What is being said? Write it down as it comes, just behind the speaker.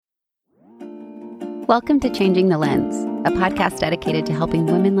Welcome to Changing the Lens, a podcast dedicated to helping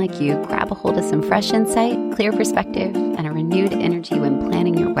women like you grab a hold of some fresh insight, clear perspective, and a renewed energy when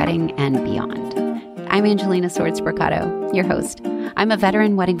planning your wedding and beyond. I'm Angelina Swords-Brocado, your host. I'm a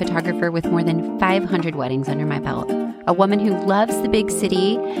veteran wedding photographer with more than 500 weddings under my belt, a woman who loves the big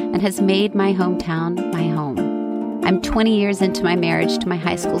city and has made my hometown my home. I'm 20 years into my marriage to my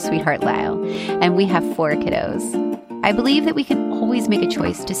high school sweetheart, Lyle, and we have 4 kiddos. I believe that we can always make a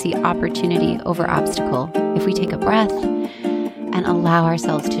choice to see opportunity over obstacle if we take a breath and allow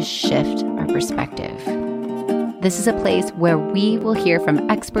ourselves to shift our perspective. This is a place where we will hear from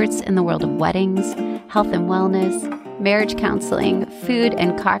experts in the world of weddings, health and wellness, marriage counseling, food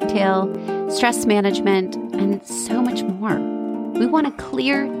and cocktail, stress management, and so much more. We want to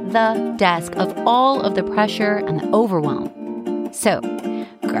clear the desk of all of the pressure and the overwhelm. So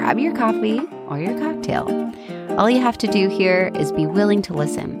grab your coffee or your cocktail. All you have to do here is be willing to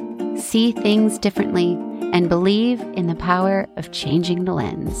listen, see things differently, and believe in the power of changing the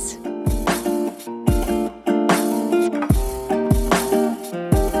lens.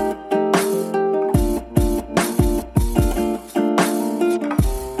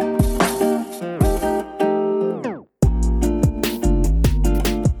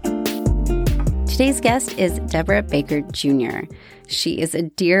 Today's guest is Deborah Baker Jr. She is a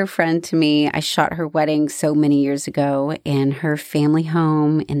dear friend to me. I shot her wedding so many years ago in her family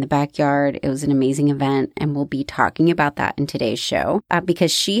home in the backyard. It was an amazing event, and we'll be talking about that in today's show because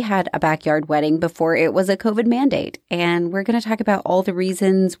she had a backyard wedding before it was a COVID mandate. And we're going to talk about all the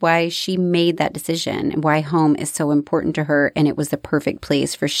reasons why she made that decision and why home is so important to her, and it was the perfect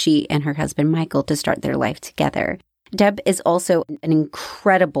place for she and her husband, Michael, to start their life together. Deb is also an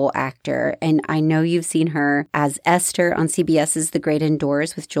incredible actor, and I know you've seen her as Esther on CBS's The Great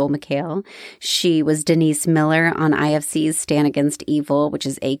Indoors with Joel McHale. She was Denise Miller on IFC's Stand Against Evil, which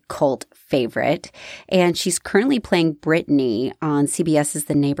is a cult favorite, and she's currently playing Brittany on CBS's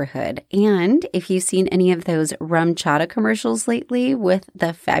The Neighborhood. And if you've seen any of those rum chata commercials lately with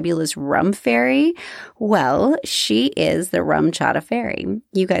the fabulous rum fairy, well, she is the rum chata fairy.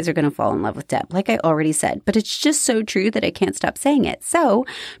 You guys are going to fall in love with Deb, like I already said, but it's just so true that I can't stop saying it. So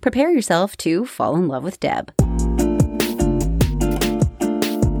prepare yourself to fall in love with Deb.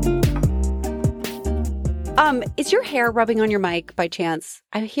 Is your hair rubbing on your mic by chance?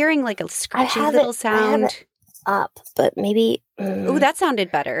 I'm hearing like a scratchy little sound. I have it up, but maybe... Oh, that sounded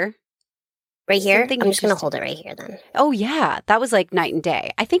better. Right here? I'm just going to hold it right here then. Oh, yeah. That was like night and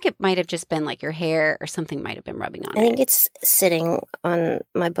day. I think it might have just been like your hair or something might have been rubbing on it. I think it's sitting on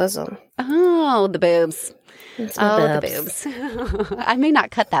my bosom. Oh, the boobs. The boobs. I may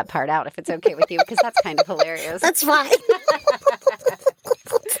not cut that part out if it's okay with you because that's kind of hilarious. That's fine.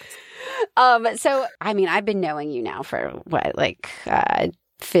 So, I mean, I've been knowing you now for what,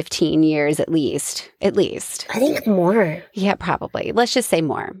 15 years at least. I think more. Yeah, probably. Let's just say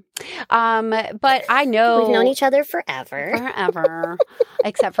more. But I know we've known each other forever.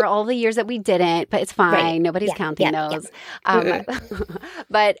 Except for all the years that we didn't, but it's fine. Right. Nobody's counting those. Yeah.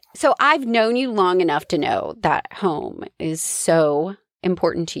 But so I've known you long enough to know that home is so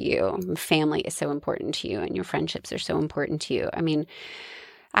important to you. Family is so important to you, and your friendships are so important to you. I mean,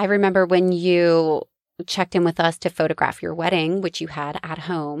 I remember when you checked in with us to photograph your wedding, which you had at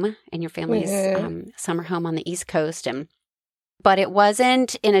home in your family's summer home on the East Coast. But it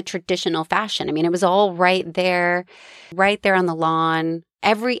wasn't in a traditional fashion. I mean, it was all right there on the lawn,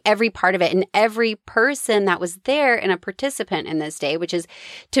 every part of it. And every person that was there and a participant in this day, which is,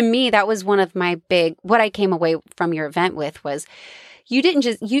 to me, that was one of my what I came away from your event with was you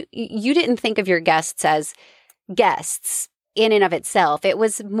didn't think of your guests as guests in and of itself. It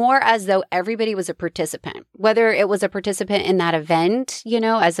was more as though everybody was a participant, whether it was a participant in that event,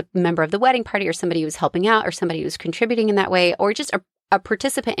 as a member of the wedding party or somebody who was helping out or somebody who was contributing in that way, or just a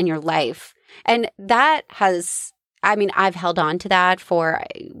participant in your life. And that I've held on to that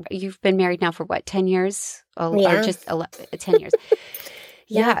you've been married now for what, 10 years? Or just 10 years.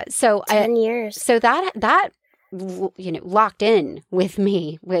 Yeah. So 10 years. So that locked in with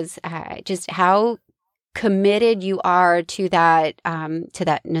me was just how committed you are to that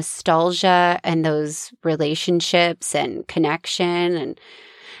nostalgia and those relationships and connection and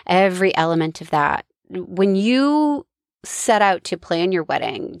every element of that. When you set out to plan your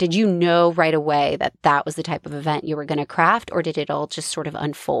wedding, did you know right away that that was the type of event you were going to craft, or did it all just sort of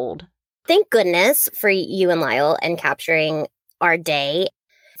unfold? Thank goodness for you and Lyle and capturing our day.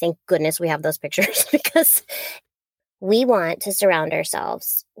 Thank goodness we have those pictures because we want to surround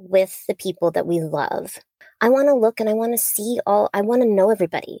ourselves with the people that we love. I want to look and I want to see I want to know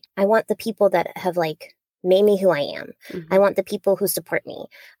everybody. I want the people that have made me who I am. I want the people who support me.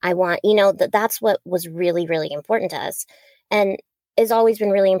 I want, that's what was really, really important to us. And has always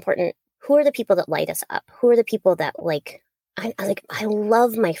been really important. Who are the people that light us up? Who are the people that I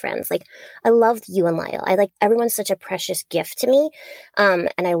love my friends. Like, I love you and Lyle. Everyone's such a precious gift to me. And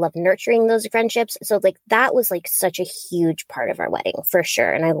I love nurturing those friendships. So like, that was like such a huge part of our wedding for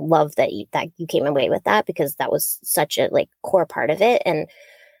sure. And I love that you came away with that, because that was such a like core part of it. And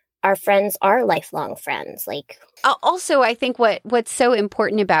our friends are lifelong friends. Like, also, I think what's so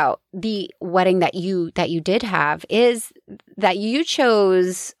important about the wedding that you did have is that you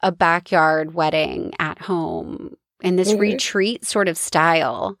chose a backyard wedding at home in this retreat sort of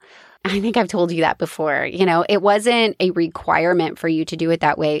style. I think I've told you that before. It wasn't a requirement for you to do it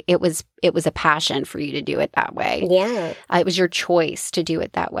that way. It was a passion for you to do it that way. Yeah. It was your choice to do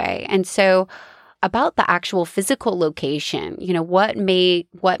it that way. And so about the actual physical location, what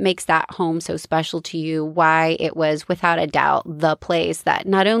makes that home so special to you, why it was without a doubt the place that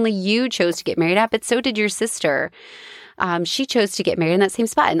not only you chose to get married at, but so did your sister. She chose to get married in that same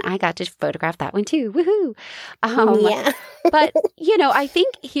spot, and I got to photograph that one too. Woohoo! Yeah. But, I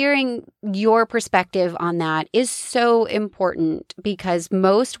think hearing your perspective on that is so important, because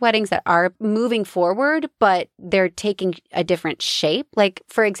most weddings that are moving forward, but they're taking a different shape. Like,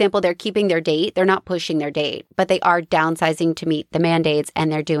 for example, they're keeping their date. They're not pushing their date, but they are downsizing to meet the mandates,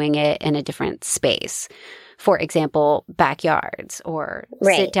 and they're doing it in a different space. For example, backyards or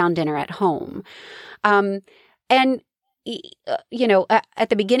sit-down dinner at home. And at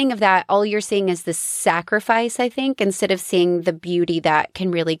the beginning of that, all you're seeing is the sacrifice, I think, instead of seeing the beauty that can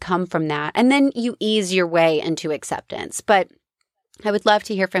really come from that. And then you ease your way into acceptance. But I would love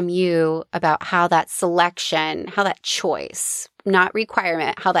to hear from you about how that selection, how that choice, not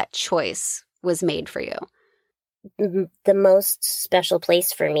requirement, how that choice was made for you. The most special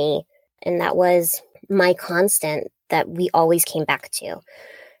place for me, and that was my constant that we always came back to.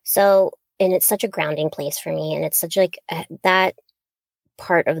 So, and it's such a grounding place for me. And it's such like that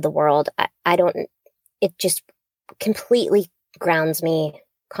part of the world. It just completely grounds me,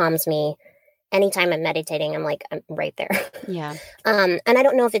 calms me. Anytime I'm meditating, I'm right there. Yeah. And I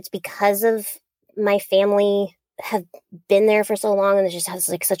don't know if it's because of my family have been there for so long, and it just has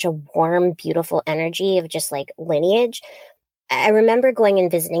like such a warm, beautiful energy of just like lineage. I remember going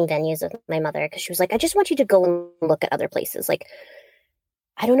and visiting venues with my mother, because she was like, I just want you to go and look at other places. Like,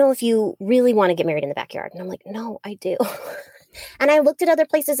 I don't know if you really want to get married in the backyard. And I'm like, no, I do. And I looked at other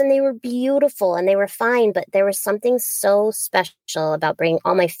places, and they were beautiful and they were fine. But there was something so special about bringing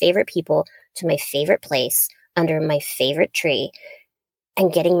all my favorite people to my favorite place under my favorite tree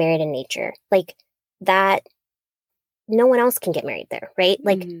and getting married in nature. Like that, no one else can get married there, right?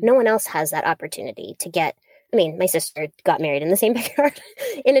 Like no one else has that opportunity to get, my sister got married in the same backyard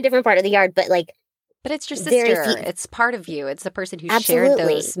in a different part of the yard, but it's your sister. It's part of you. It's the person who shared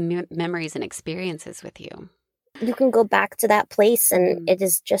those memories and experiences with you. You can go back to that place, and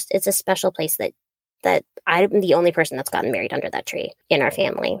it's a special place that I'm the only person that's gotten married under that tree in our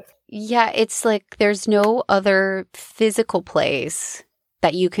family. Yeah, it's like there's no other physical place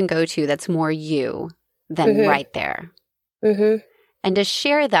that you can go to that's more you than right there. Mm-hmm. And to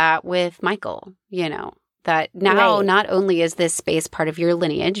share that with Michael, that now not only is this space part of your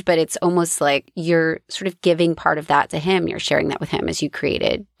lineage, but it's almost like you're sort of giving part of that to him. You're sharing that with him as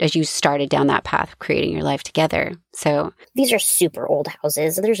you started down that path of creating your life together. So these are super old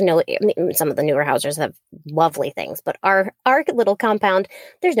houses. There's some of the newer houses have lovely things, but our little compound,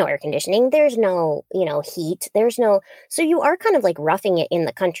 there's no air conditioning. There's no, heat. So you are kind of like roughing it in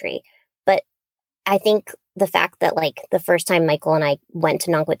the country. But I think the fact that like the first time Michael and I went to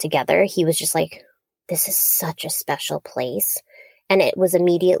Nunquit together, he was just like, this is such a special place. And it was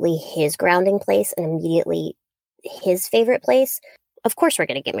immediately his grounding place and immediately his favorite place. Of course, we're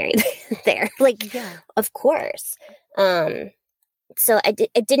going to get married there. Of course. So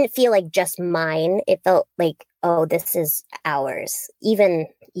it didn't feel like just mine. It felt like, oh, this is ours. Even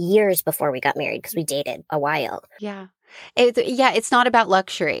years before we got married, because we dated a while. Yeah. It's not about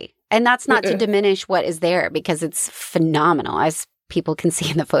luxury. And that's not to diminish what is there, because it's phenomenal. As people can see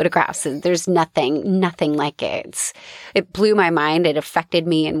in the photographs, there's nothing like it. It blew my mind. It affected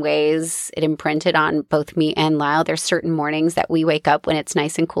me in ways. It imprinted on both me and Lyle. There's certain mornings that we wake up when it's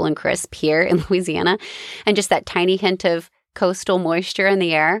nice and cool and crisp here in Louisiana, and just that tiny hint of coastal moisture in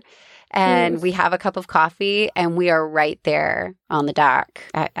the air. And we have a cup of coffee, and we are right there on the dock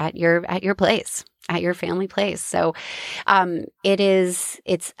at your place, at your family place. So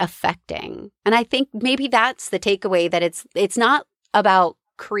it's affecting. And I think maybe that's the takeaway, that it's not about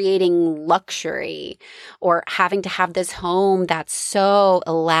creating luxury or having to have this home that's so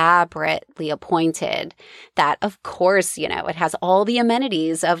elaborately appointed that, of course, you know, it has all the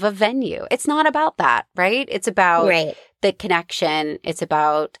amenities of a venue. It's not about that, right? It's about the connection. It's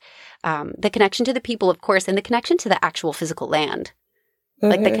about the connection to the people, of course, and the connection to the actual physical land,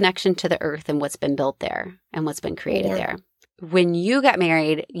 like the connection to the earth and what's been built there and what's been created there. When you got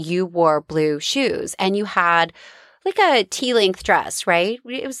married, you wore blue shoes and you had like a tea-length dress, right?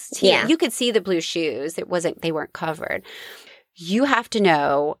 It was you could see the blue shoes. They weren't covered. You have to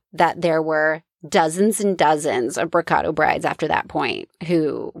know that there were dozens and dozens of Bricado brides after that point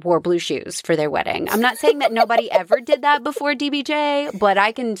who wore blue shoes for their wedding. I'm not saying that nobody ever did that before DBJ, but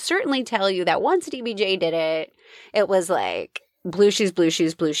I can certainly tell you that once DBJ did it, it was like blue shoes, blue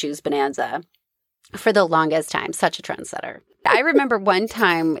shoes, blue shoes bonanza for the longest time. Such a trendsetter. I remember one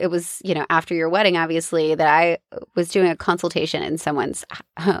time, it was, you know, after your wedding, obviously, that I was doing a consultation in someone's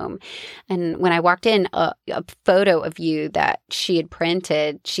home. And when I walked in, a photo of you that she had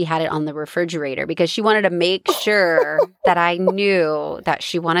printed, she had it on the refrigerator because she wanted to make sure that I knew that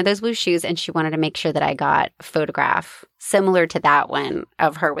she wanted those blue shoes, and she wanted to make sure that I got a photograph similar to that one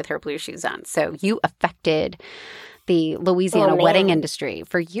of her with her blue shoes on. So you affected the Louisiana wedding industry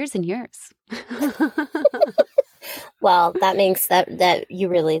for years and years. Well, that makes that you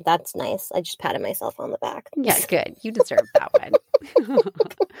really, that's nice. I just patted myself on the back. Yeah, good. You deserve that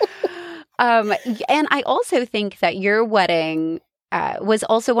one. And I also think that your wedding was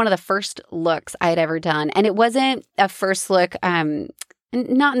also one of the first looks I had ever done. And it wasn't a first look,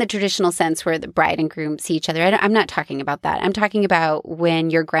 not in the traditional sense where the bride and groom see each other. I'm not talking about that. I'm talking about when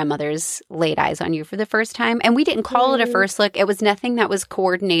your grandmothers laid eyes on you for the first time. And we didn't call it a first look. It was nothing that was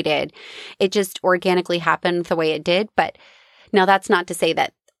coordinated. It just organically happened the way it did. But now that's not to say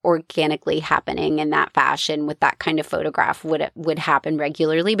that organically happening in that fashion with that kind of photograph would happen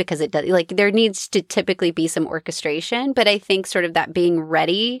regularly, because it does, like, there needs to typically be some orchestration. But I think sort of that being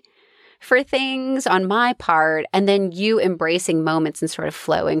ready for things on my part, and then you embracing moments and sort of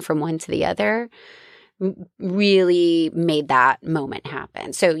flowing from one to the other really made that moment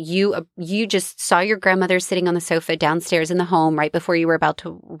happen. So you just saw your grandmother sitting on the sofa downstairs in the home right before you were about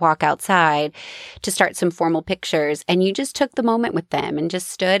to walk outside to start some formal pictures, and you just took the moment with them and just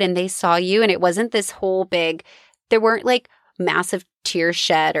stood, and they saw you, and it wasn't this whole big, there weren't like massive tears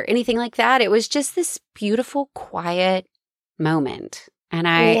shed or anything like that. It was just this beautiful, quiet moment. And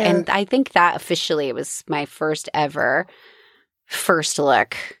I think that officially it was my first ever first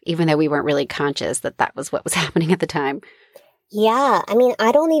look, even though we weren't really conscious that that was what was happening at the time. Yeah. I mean,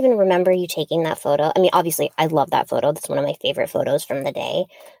 I don't even remember you taking that photo. I mean, obviously, I love that photo. That's one of my favorite photos from the day,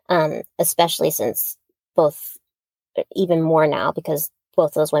 especially since even more now, because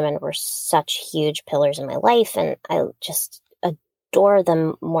both those women were such huge pillars in my life. And I just adore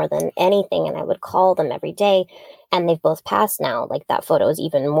them more than anything. And I would call them every day. And they've both passed now. Like, that photo is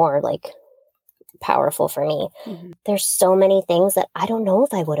even more like powerful for me. Mm-hmm. There's so many things that I don't know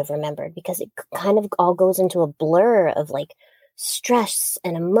if I would have remembered, because it kind of all goes into a blur of like stress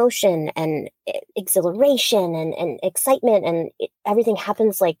and emotion and exhilaration and excitement, and everything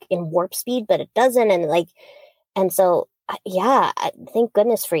happens like in warp speed, but it doesn't. And so thank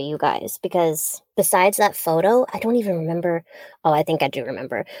goodness for you guys, because besides that photo, I don't even remember. Oh, I think I do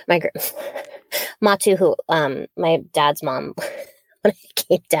remember. Matu, who, my dad's mom, when I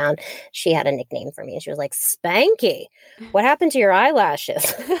came down, she had a nickname for me. She was like, Spanky, what happened to your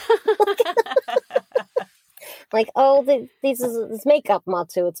eyelashes? Like, oh, this is makeup,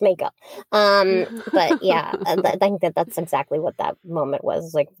 Matu. It's makeup. But yeah, I think that's exactly what that moment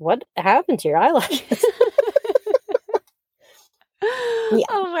was. Like, what happened to your eyelashes? Yeah.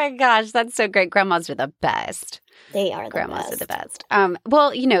 Oh my gosh, that's so great. Grandmas are the best. They are the Grandmas best. are the best.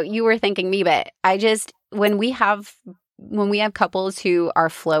 Well, you were thanking me, but I just, when we have couples who are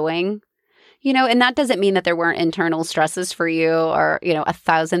flowing, and that doesn't mean that there weren't internal stresses for you or,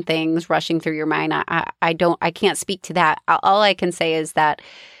 1,000 things rushing through your mind. I can't speak to that. All I can say is that,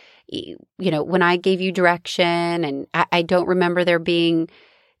 when I gave you direction, and I don't remember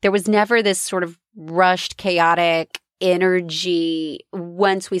there was never this sort of rushed, chaotic energy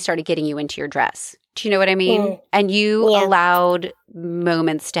once we started getting you into your dress. Do you know what I mean? And you allowed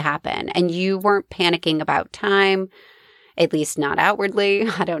moments to happen, and you weren't panicking about time, at least not outwardly.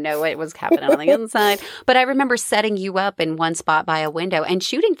 I don't know what was happening on the inside, but I remember setting you up in one spot by a window and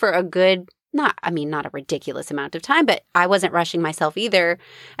shooting for a good, not a ridiculous amount of time, but I wasn't rushing myself either.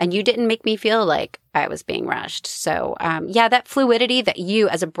 And you didn't make me feel like I was being rushed. So that fluidity that you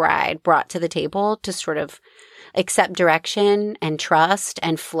as a bride brought to the table to sort of accept direction and trust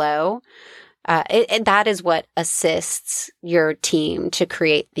and flow, That is what assists your team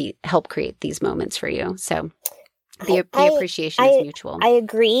to help create these moments for you. So the appreciation is mutual. I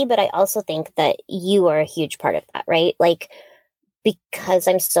agree, but I also think that you are a huge part of that, right? Like, because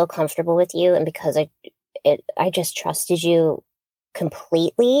I'm so comfortable with you and because I just trusted you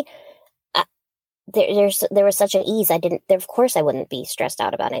completely. There was such an ease. Of course I wouldn't be stressed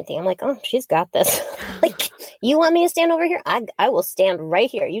out about anything. I'm like, oh, she's got this. Like, you want me to stand over here? I will stand right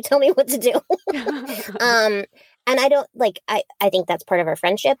here. You tell me what to do. And I don't I think that's part of our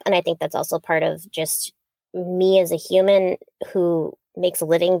friendship. And I think that's also part of just me as a human who makes a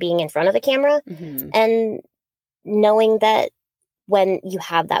living being in front of the camera, and knowing that when you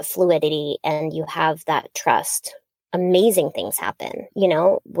have that fluidity and you have that trust, amazing things happen,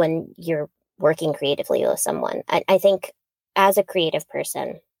 when you're working creatively with someone. I think as a creative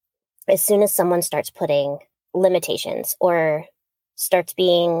person, as soon as someone starts putting limitations or starts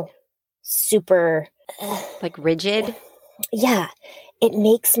being super like rigid, yeah, it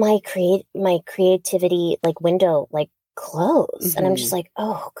makes my creativity window close. And I'm just like,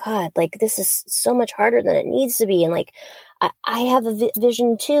 oh God, this is so much harder than it needs to be. And I have a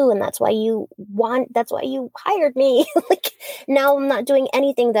vision too. And that's why you hired me. Now I'm not doing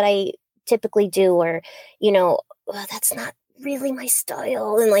anything that I typically do, or that's not really my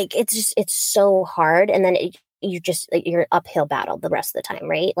style, and it's so hard, and then you're uphill battle the rest of the time,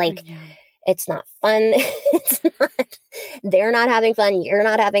 right? It's not fun. They're not having fun, you're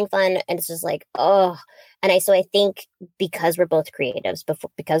not having fun, and it's just oh. And I think because we're both creatives,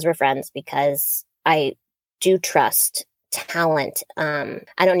 because we're friends, because I do trust talent, I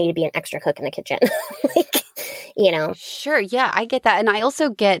don't need to be an extra cook in the kitchen. Sure. Yeah, I get that. And I also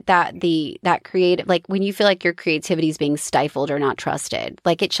get that that creative, when you feel like your creativity is being stifled or not trusted,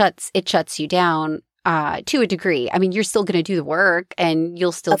 it shuts you down to a degree. I mean, you're still going to do the work and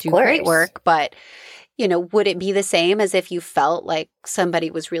you'll still do great work, but would it be the same as if you felt like somebody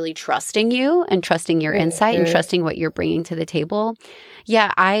was really trusting you and trusting your insight and trusting what you're bringing to the table?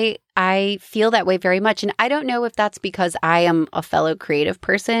 Yeah, I feel that way very much. And I don't know if that's because I am a fellow creative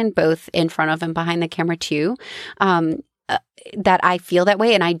person, both in front of and behind the camera too, that I feel that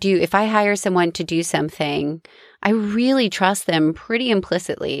way. And I do, if I hire someone to do something, I really trust them pretty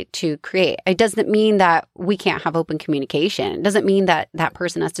implicitly to create. It doesn't mean that we can't have open communication. It doesn't mean that that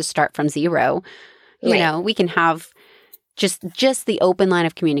person has to start from zero. We can have just the open line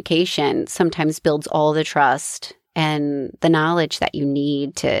of communication sometimes builds all the trust and the knowledge that you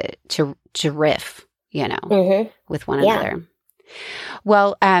need to riff, with one another.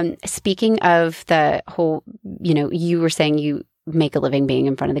 Well, speaking of the whole, you were saying you make a living being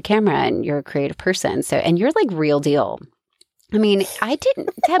in front of the camera and you're a creative person. So, and you're real deal. I mean, Deb, I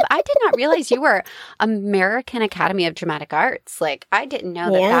did not realize you were American Academy of Dramatic Arts. I didn't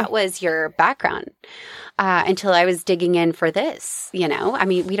know that was your background until I was digging in for this, I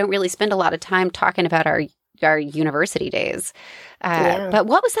mean, we don't really spend a lot of time talking about our university days. But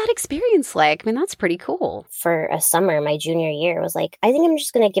what was that experience like? I mean, that's pretty cool. For a summer, my junior year, was I think I'm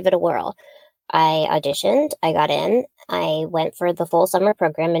just going to give it a whirl. I auditioned, I got in, I went for the full summer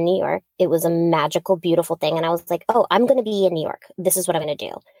program in New York. It was a magical, beautiful thing. And I was like, oh, I'm going to be in New York. This is what I'm going to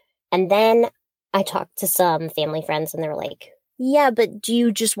do. And then I talked to some family friends and they were like, yeah, but do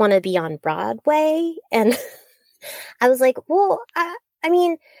you just want to be on Broadway? And I was like, well, I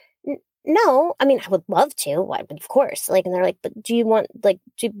mean, no, I mean, I would love to, of course. And they're like, but do you want,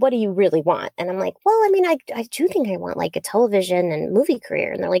 what do you really want? And I'm like, well, I mean, I do think I want a television and movie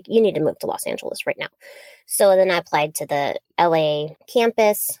career. And they're like, you need to move to Los Angeles right now. So then I applied to the LA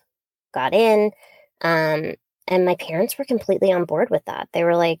campus, got in, and my parents were completely on board with that. They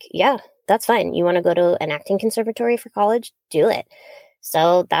were like, yeah, that's fine. You want to go to an acting conservatory for college? Do it.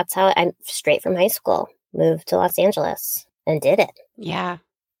 So that's how I'm straight from high school, moved to Los Angeles and did it. Yeah.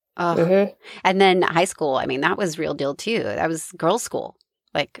 Oh. And then high school, I mean, that was real deal too. That was girls' school.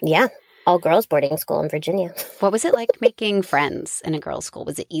 Yeah, all girls boarding school in Virginia. What was it like making friends in a girls' school?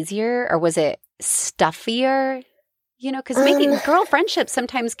 Was it easier or was it stuffier? Because making girl friendships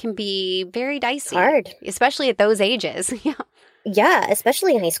sometimes can be very dicey. Hard. Especially at those ages. Yeah. Yeah,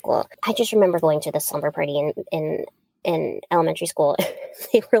 especially in high school. I just remember going to the slumber party in elementary school.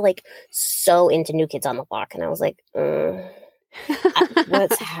 They were so into New Kids on the Block. And I was like,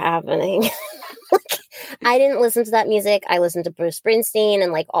 what's happening? I didn't listen to that music. I listened to Bruce Springsteen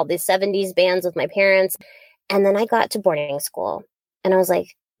and all these 70s bands with my parents. And then I got to boarding school and I was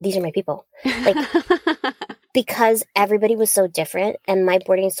like, these are my people. Because everybody was so different and my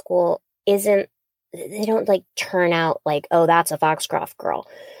boarding school they don't turn out oh, that's a Foxcroft girl.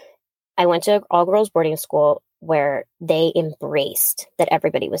 I went to all girls boarding school. where they embraced that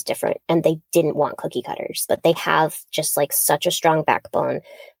everybody was different and they didn't want cookie cutters, but they have just like such a strong backbone.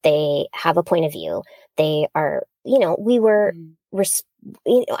 They have a point of view. They are, we were,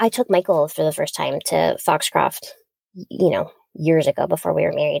 I took Michael for the first time to Foxcroft, years ago before we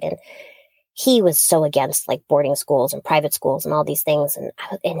were married. And he was so against like boarding schools and private schools and all these things.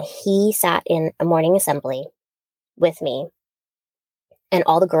 And he sat in a morning assembly with me, and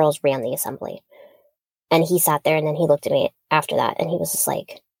all the girls ran the assembly. And he sat there, and then he looked at me after that, and he was just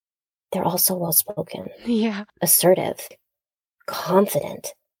like, they're all so well-spoken. Yeah. Assertive.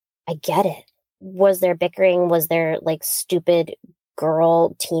 Confident. I get it. Was there bickering? Was there like stupid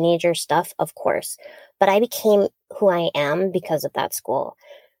girl, teenager stuff? Of course. But I became who I am because of that school.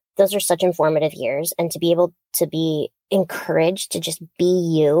 Those are such informative years. And to be able to be encouraged to just be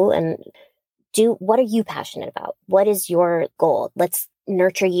you and do, what are you passionate about? What is your goal? Let's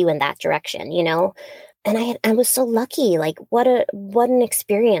nurture you in that direction, And I was so lucky. Like, what an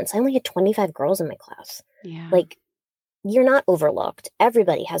experience. I only had 25 girls in my class. Yeah. Like, you're not overlooked.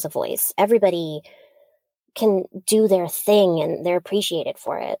 Everybody has a voice. Everybody can do their thing and they're appreciated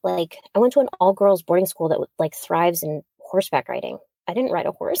for it. Like, I went to an all-girls boarding school that like thrives in horseback riding. I didn't ride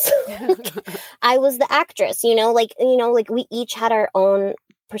a horse. I was the actress, like we each had our own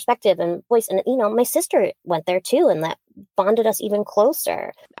perspective and voice. And, my sister went there too, and that bonded us even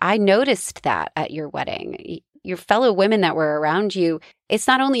closer. I noticed that at your wedding. Your fellow women that were around you, it's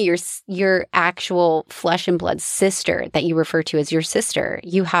not only your actual flesh and blood sister that you refer to as your sister.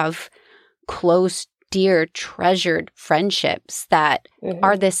 You have close, dear, treasured friendships that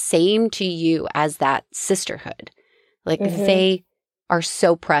are the same to you as that sisterhood. Like they are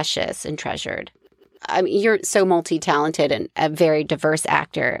so precious and treasured. I mean, you're so multi-talented and a very diverse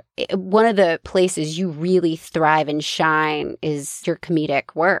actor. One of the places you really thrive and shine is your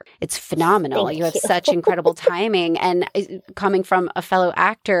comedic work. It's phenomenal. You have such incredible timing. And coming from a fellow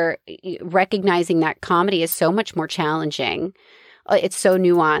actor, recognizing that comedy is so much more challenging. It's so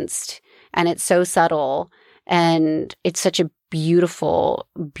nuanced and it's so subtle. And it's such a beautiful,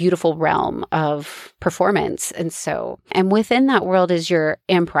 beautiful realm of performance. And within that world is your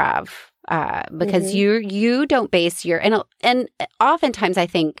improv. Because you don't base your and oftentimes I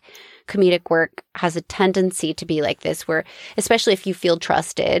think comedic work has a tendency to be like this, where especially if you feel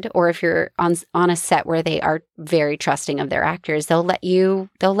trusted or if you're on a set where they are very trusting of their actors, they'll let you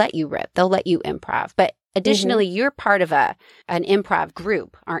rip, they'll let you improv. But additionally, you're part of an improv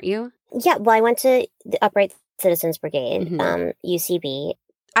group, aren't you? Yeah, well, I went to the Upright Citizens Brigade, UCB.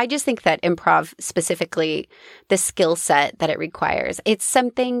 I just think that improv, specifically the skill set that it requires, it's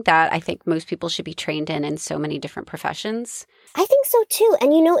something that I think most people should be trained in so many different professions. I think so too.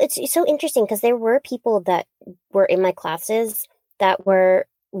 And it's so interesting because there were people that were in my classes that were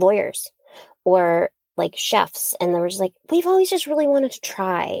lawyers or like chefs. And they were just like, we've always just really wanted to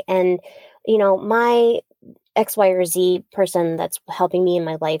try. And, my X, Y, or Z person that's helping me in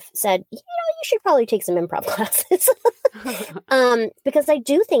my life said, you should probably take some improv classes. Because I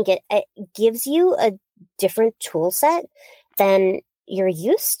do think it gives you a different tool set than you're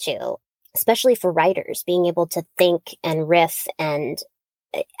used to, especially for writers, being able to think and riff and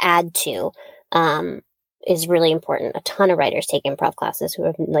add to is really important. A ton of writers take improv classes who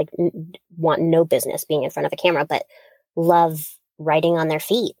have want no business being in front of a camera, but love writing on their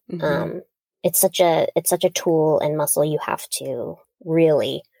feet. It's such a tool and muscle you have to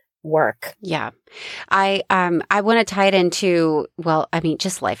really work. Yeah. I want to tie it into,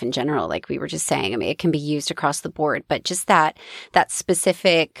 just life in general, like we were just saying. I mean, it can be used across the board, but just that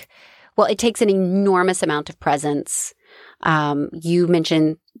specific, it takes an enormous amount of presence. You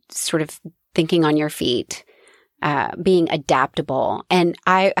mentioned sort of thinking on your feet, being adaptable. And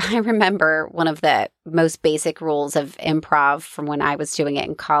I remember one of the most basic rules of improv from when I was doing it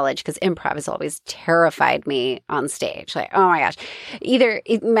in college, because improv has always terrified me on stage. Like, oh my gosh,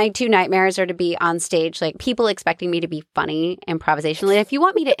 my two nightmares are to be on stage, like people expecting me to be funny improvisationally. If you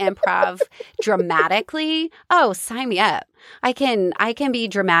want me to improv dramatically, sign me up. I can be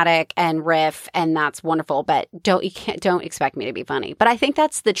dramatic and riff, and that's wonderful, but don't expect me to be funny. But I think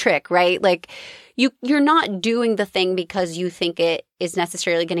that's the trick, right? Like you're not doing the thing because you think it is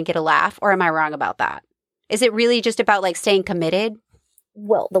necessarily going to get a laugh, or am I wrong about that? Is it really just about like staying committed?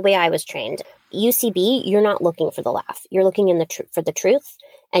 Well, the way I was trained, UCB, you're not looking for the laugh. You're looking for the truth,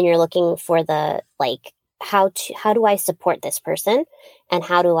 and you're looking for the how do I support this person, and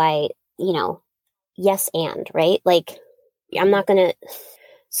how do I, yes and, right? Like, I'm not going to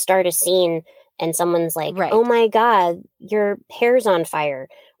start a scene and someone's like, right, oh my God, your hair's on fire,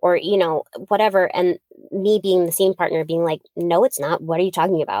 or, whatever. And me being the scene partner being like, no, it's not. What are you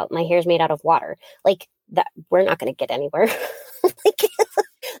talking about? My hair's made out of water. Like, that we're not going to get anywhere. Like,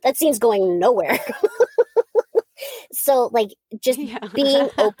 that scene's going nowhere. So like just being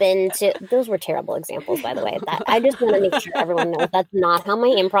open to, those were terrible examples, by the way. That I just want to make sure everyone knows that's not how my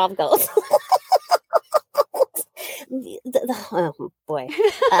improv goes. Oh boy.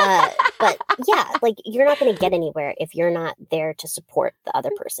 But yeah, like you're not going to get anywhere if you're not there to support the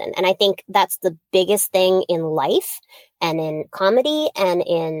other person. And I think that's the biggest thing in life and in comedy and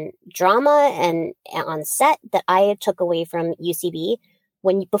in drama and on set that I took away from UCB.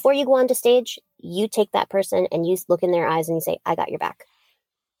 Before you go onto stage, you take that person and you look in their eyes and you say, I got your back.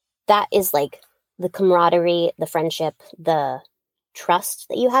 That is like the camaraderie, the friendship, the trust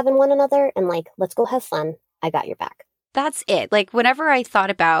that you have in one another. And like, let's go have fun. I got your back. That's it. Like whenever I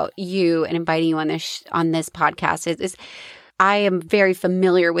thought about you and inviting you on this podcast, I am very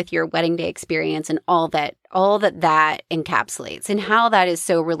familiar with your wedding day experience and all that encapsulates and how that is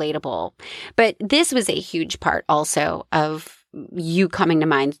so relatable. But this was a huge part also of you coming to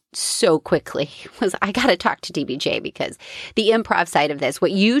mind so quickly was I got to talk to DBJ because the improv side of this,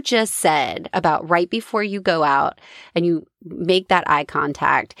 what you just said about right before you go out and you make that eye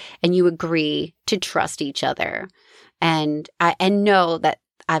contact and you agree to trust each other and know that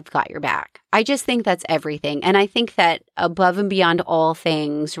I've got your back. I just think that's everything. And I think that above and beyond all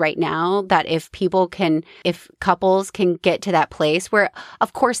things right now, that if couples can get to that place where,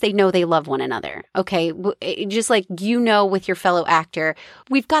 of course, they know they love one another. Okay. Just like, with your fellow actor,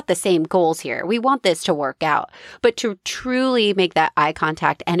 we've got the same goals here. We want this to work out. But to truly make that eye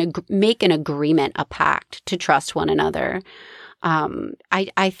contact and make an agreement, a pact to trust one another,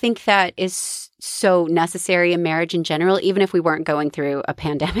 I think that is so necessary in marriage in general, even if we weren't going through a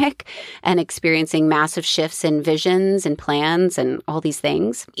pandemic and experiencing massive shifts in visions and plans and all these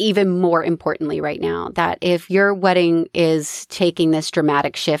things. Even more importantly right now, that if your wedding is taking this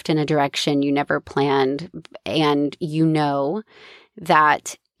dramatic shift in a direction you never planned and you know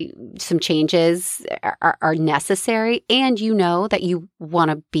that some changes are necessary and you know that you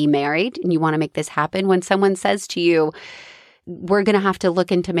want to be married and you want to make this happen, when someone says to you, we're going to have to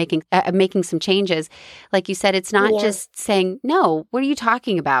look into making some changes. Like you said, it's not just saying, no, what are you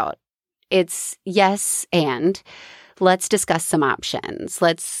talking about? It's yes, and let's discuss some options.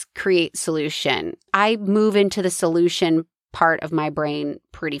 Let's create solution. I move into the solution part of my brain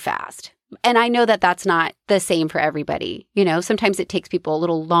pretty fast. And I know that that's not the same for everybody. Sometimes it takes people a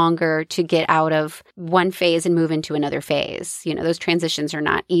little longer to get out of one phase and move into another phase. Those transitions are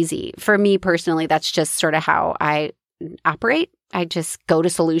not easy. For me personally, that's just sort of how I operate. I just go to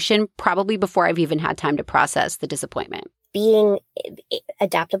solution probably before I've even had time to process the disappointment. Being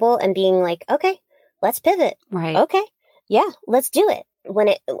adaptable and being like, okay, let's pivot. Right. Okay. Yeah, let's do it. When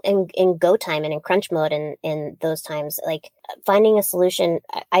it in go time and in crunch mode and in those times, like finding a solution,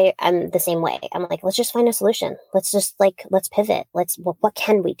 I'm the same way. I'm like, let's just find a solution. Let's pivot. What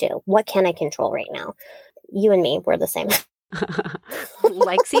can we do? What can I control right now? You and me, we're the same.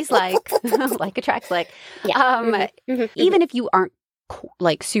 Like sees like, like attracts like. Yeah. Even if you aren't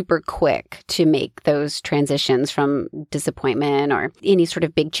like super quick to make those transitions from disappointment or any sort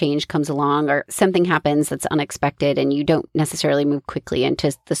of big change comes along or something happens that's unexpected and you don't necessarily move quickly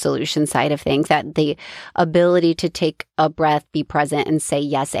into the solution side of things, that the ability to take a breath, be present and say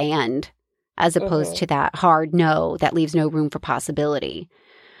yes and, as opposed to that hard no that leaves no room for possibility.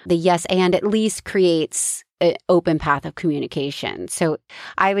 The yes and at least creates an open path of communication. So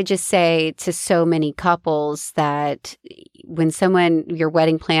I would just say to so many couples that when someone, your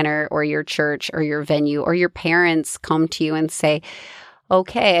wedding planner or your church or your venue or your parents come to you and say,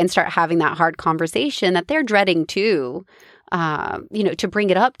 okay, and start having that hard conversation that they're dreading too, to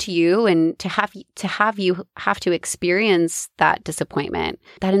bring it up to you and to have you have to experience that disappointment,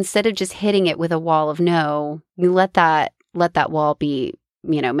 that instead of just hitting it with a wall of no, you let that wall be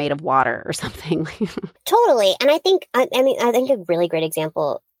made of water or something. Totally. And I think a really great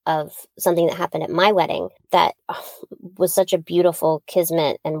example of something that happened at my wedding that was such a beautiful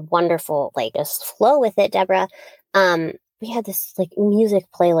kismet and wonderful, like just flow with it, Deborah. We had this like music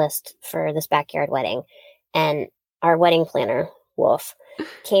playlist for this backyard wedding, and our wedding planner, Wolf,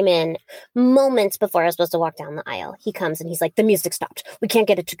 came in moments before I was supposed to walk down the aisle. He comes and he's like, the music stopped. We can't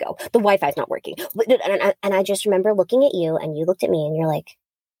get it to go. The Wi-Fi's not working. And I just remember looking at you and you looked at me and you're like,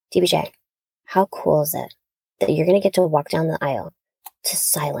 DBJ, how cool is it that you're going to get to walk down the aisle to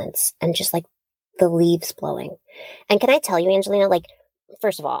silence and just like the leaves blowing? And can I tell you, Angelina, like,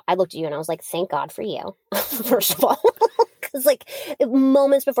 first of all, I looked at you and I was like, thank God for you, first of all. Because like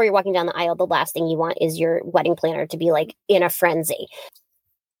moments before you're walking down the aisle, the last thing you want is your wedding planner to be like in a frenzy.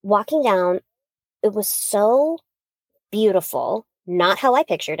 Walking down, it was so beautiful, not how I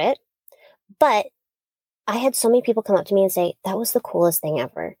pictured it, but I had so many people come up to me and say, that was the coolest thing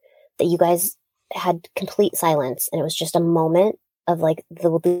ever, that you guys had complete silence. And it was just a moment of like the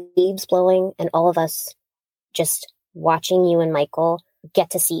leaves blowing and all of us just watching you and Michael get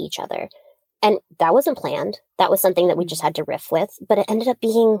to see each other. And that wasn't planned. That was something that we just had to riff with, but it ended up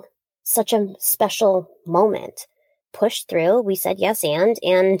being such a special moment. Pushed through, we said yes, and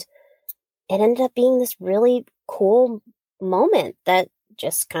it ended up being this really cool moment that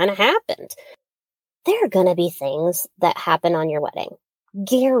just kind of happened. There are going to be things that happen on your wedding.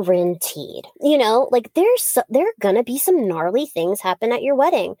 Guaranteed. You know, like there are going to be some gnarly things happen at your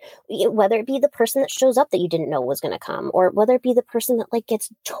wedding, whether it be the person that shows up that you didn't know was going to come, or whether it be the person that like gets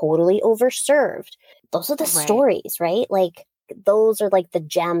totally overserved. Those are the stories, right? Like those are like the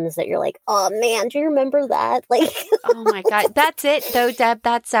gems that you're like, oh man, do you remember that? Like, oh my God. That's it though, Deb.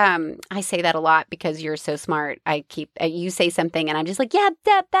 That's, I say that a lot because you're so smart. You say something and I'm just like, yeah,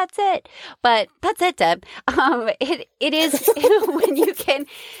 Deb, that's it. But that's it, Deb. It is when you can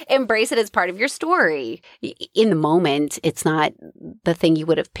embrace it as part of your story. In the moment, it's not the thing you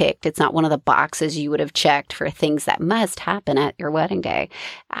would have picked. It's not one of the boxes you would have checked for things that must happen at your wedding day.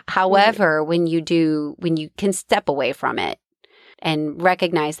 However, when you can step away from it, and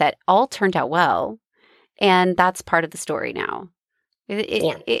recognize that all turned out well. And that's part of the story now.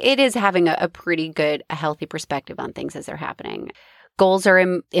 It is having a pretty good, a healthy perspective on things as they're happening. Goals are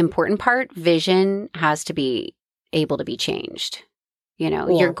an important part. Vision has to be able to be changed. You know,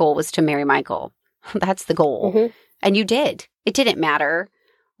 your goal was to marry Michael. That's the goal. Mm-hmm. And you did. It didn't matter.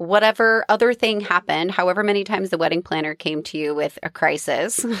 Whatever other thing happened, however many times the wedding planner came to you with a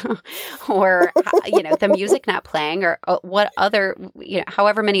crisis or, you know, the music not playing or what other, you know,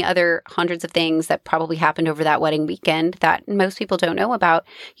 however many other hundreds of things that probably happened over that wedding weekend that most people don't know about,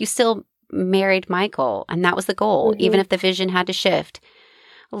 you still married Michael. And that was the goal, even if the vision had to shift.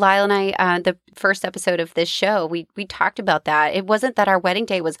 Lyle and I, the first episode of this show, we talked about that. It wasn't that our wedding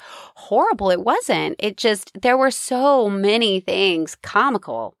day was horrible. It wasn't. It just, there were so many things,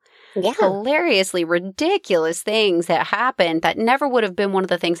 comical, hilariously ridiculous things that happened that never would have been one of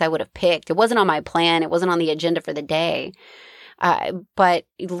the things I would have picked. It wasn't on my plan. It wasn't on the agenda for the day. But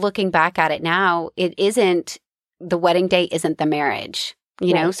looking back at it now, the wedding day isn't the marriage,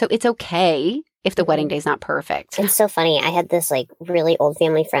 you know? So it's okay if the wedding day is not perfect. It's so funny. I had this like really old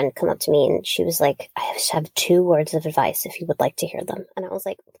family friend come up to me and she was like, I just have 2 words of advice if you would like to hear them. And I was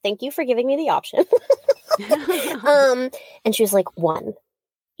like, thank you for giving me the option. And she was like, 1,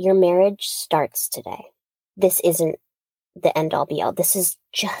 your marriage starts today. This isn't the end all be all. This is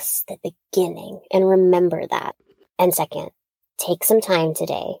just the beginning. And remember that. And 2nd, take some time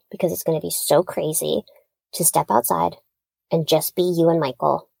today because it's going to be so crazy to step outside and just be you and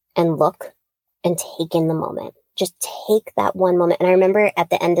Michael and look and take in the moment. Just take that one moment. And I remember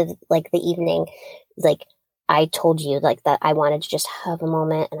at the end of like the evening, like I told you like that I wanted to just have a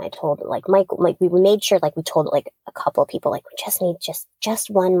moment. And I told like Michael, like we made sure like we told like a couple of people, like we just need just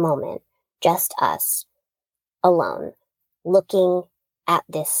one moment, just us alone looking at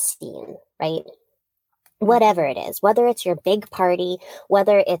this scene, right? Whatever it is, whether it's your big party,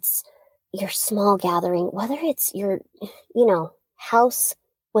 whether it's your small gathering, whether it's your, you know, house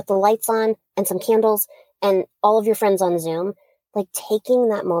with the lights on and some candles and all of your friends on Zoom, like taking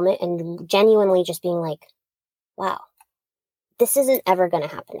that moment and genuinely just being like, wow, this isn't ever going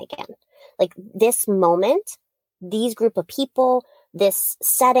to happen again. Like this moment, these group of people, this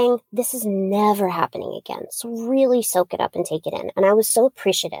setting, this is never happening again. So really soak it up and take it in. And I was so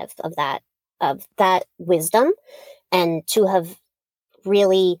appreciative of that wisdom and to have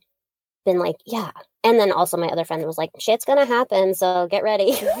really been like, yeah. And then also my other friend was like, shit's going to happen. So get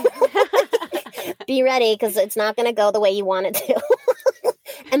ready. Be ready because it's not going to go the way you want it to.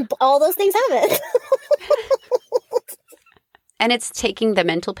 And all those things happen. And it's taking the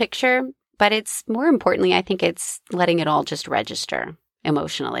mental picture, but it's more importantly, I think it's letting it all just register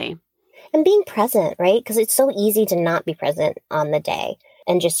emotionally. And being present, right? Because it's so easy to not be present on the day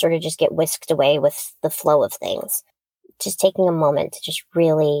and just sort of just get whisked away with the flow of things. Just taking a moment to just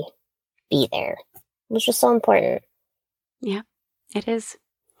really be there was just so important. Yeah, it is.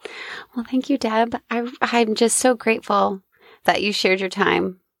 Well, thank you, Deb. I'm just so grateful that you shared your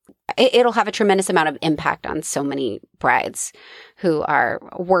time. It'll have a tremendous amount of impact on so many brides who are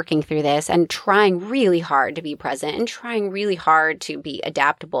working through this and trying really hard to be present and trying really hard to be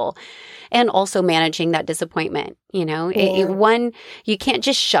adaptable and also managing that disappointment. You know, you can't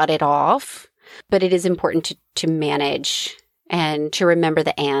just shut it off, but it is important to manage and to remember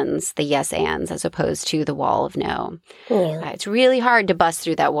the ands, the yes ands, as opposed to the wall of no. Yeah. It's really hard to bust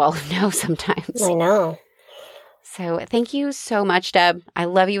through that wall of no sometimes. I know. So thank you so much, Deb. I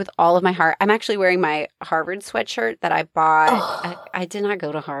love you with all of my heart. I'm actually wearing my Harvard sweatshirt that I bought. I did not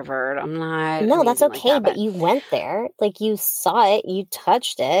go to Harvard. I'm not. No, that's okay, like that, but you went there. Like, you saw it, you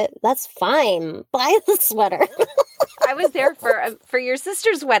touched it. That's fine. Buy the sweater. I was there for your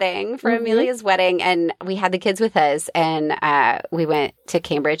sister's wedding, for Amelia's wedding, and we had the kids with us, and we went to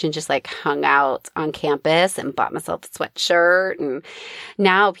Cambridge and just like hung out on campus and bought myself a sweatshirt. And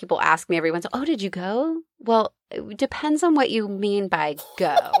now people ask me every once, "Oh, did you go?" Well, it depends on what you mean by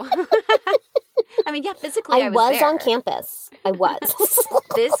go. I mean, yeah, physically I was there. On campus. I was.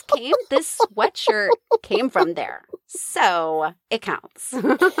 This sweatshirt came from there. So it counts.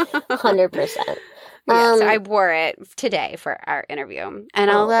 100%. Yeah, so I wore it today for our interview,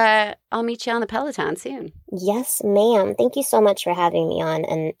 and I'll meet you on the Peloton soon. Yes, ma'am. Thank you so much for having me on,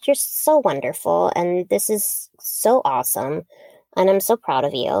 and you're so wonderful, and this is so awesome, and I'm so proud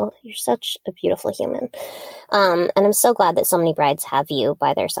of you. You're such a beautiful human, and I'm so glad that so many brides have you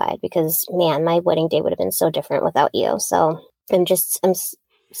by their side, because, man, my wedding day would have been so different without you. So I'm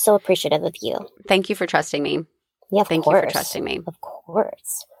so appreciative of you. Thank you for trusting me. Yeah, Thank you for trusting me. Of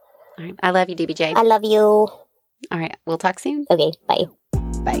course. All right. I love you, DBJ. I love you. All right. We'll talk soon. Okay. Bye.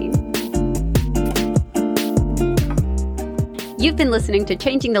 Bye. You've been listening to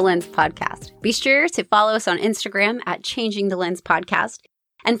Changing the Lens podcast. Be sure to follow us on Instagram at Changing the Lens podcast.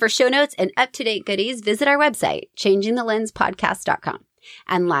 And for show notes and up-to-date goodies, visit our website, changingthelenspodcast.com.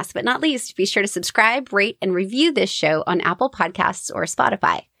 And last but not least, be sure to subscribe, rate, and review this show on Apple Podcasts or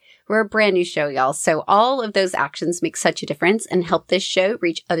Spotify. We're a brand new show, y'all, so all of those actions make such a difference and help this show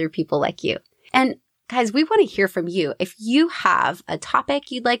reach other people like you. And guys, we want to hear from you. If you have a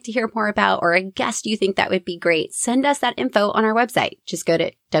topic you'd like to hear more about or a guest you think that would be great, send us that info on our website. Just go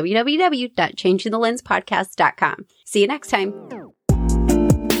to www.changingthelenspodcast.com. See you next time.